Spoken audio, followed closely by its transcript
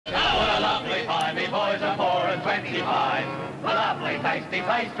me boys are 4 and 25. A lovely tasty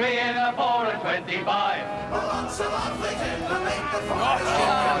pastry in a 4 and 25. Lots of lovely tender meat, the fries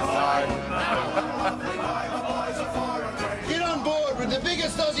Get on board with the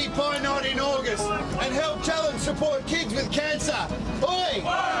biggest Aussie Pie Night in August and help Challenge support kids with cancer. Oi!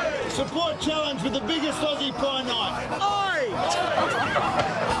 Oi! Support Challenge with the biggest Aussie Pie Night. Oi!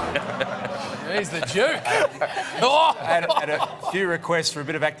 He's the Duke. And a few requests for a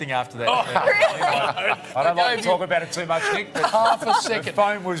bit of acting after that. I don't like to talk about it too much, Nick, but half a second. The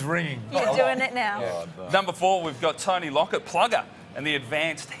phone was ringing. You're doing it now. Yeah. Number 4, we've got Tony Lockett, Plugger, and the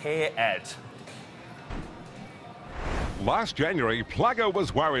advanced hair ad. Last January, Plugger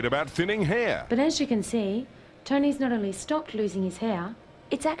was worried about thinning hair. But as you can see, Tony's not only stopped losing his hair,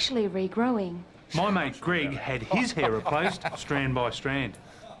 it's actually regrowing. My mate Greg had his hair replaced strand by strand.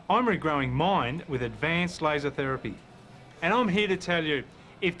 I'm regrowing mine with advanced laser therapy. And I'm here to tell you,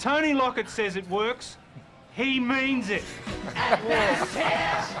 if Tony Lockett says it works, he means it.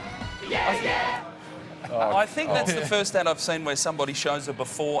 I think that's the first ad I've seen where somebody shows a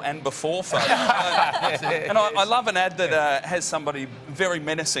before and before photo. And I love an ad that has somebody very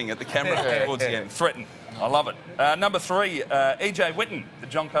menacing at the camera towards the end. Threaten. I love it. Number 3, EJ Whitten, the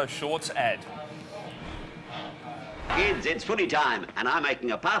Jonko Shorts ad. Kids, it's footy time, and I'm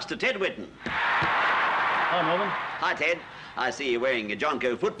making a pass to Ted Whitten. Hi, Norman. Hi, Ted. I see you're wearing your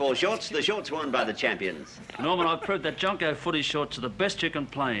Jonko football shorts, the shorts worn by the champions. Norman, I've proved that Jonko footy shorts are the best you can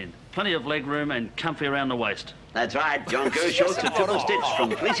play in. Plenty of leg room and comfy around the waist. That's right, Jonko shorts are triple stitched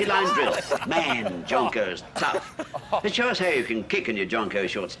from fleecy line drill. Man, Jonko's tough. It shows how you can kick in your Jonko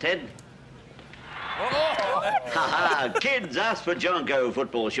shorts, Ted. Ha-ha, kids ask for Jonko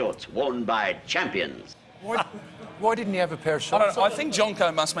football shorts, worn by champions. Why didn't he have a pair of shorts? I think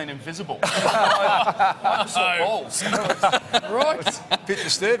Jonko must mean invisible. Balls. Right. A bit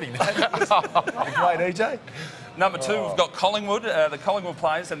disturbing. Great, EJ. Number 2, we've got Collingwood, the Collingwood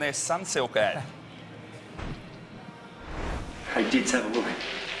players and their Sunsilk ad. Hey, Dids, have a look.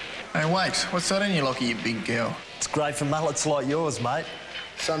 Hey, wait, what's that in your locker, you big girl? It's great for mullets like yours, mate.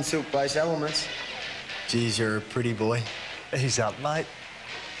 Sunsilk-based elements. Geez, you're a pretty boy. Ease up, mate.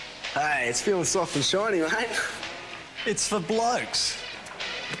 Hey, it's feeling soft and shiny, mate. It's for blokes.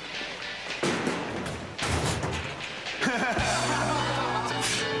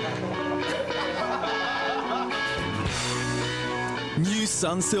 New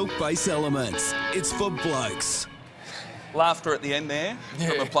Sunsilk base elements. It's for blokes. Laughter at the end there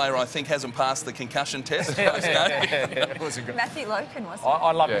from a player I think hasn't passed the concussion test. Matthew Loken, wasn't it?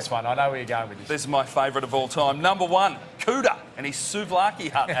 I love this one. I know where you're going with this. This is my favourite of all time. Number 1, Cooter and his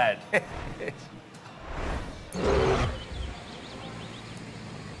Souvlaki hut ad.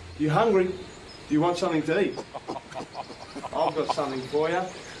 You hungry? Do you want something to eat? I've got something for you.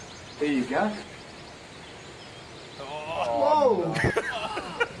 Here you go. Whoa!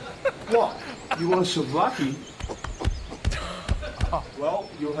 What? You want a souvlaki? Well,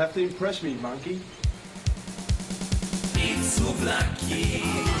 you'll have to impress me, monkey. It's souvlaki.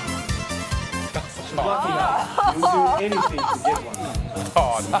 Souvlaki, you'll do anything to get one.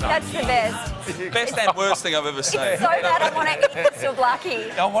 Oh, no. That's the best. Best and worst thing I've ever seen. So bad I want to eat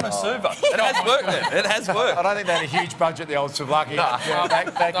souvlaki. I want a Suva. It has worked then. It has worked. I don't think they had a huge budget, the old Souvlaki. No,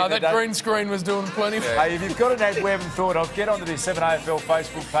 back no, in the that day. green screen was doing plenty. Hey, if you've got an ad we haven't thought of, get onto the 7AFL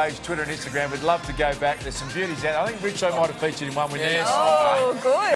Facebook page, Twitter and Instagram. We'd love to go back. There's some beauties out. I think Richo might have featured in one with you. Oh, good.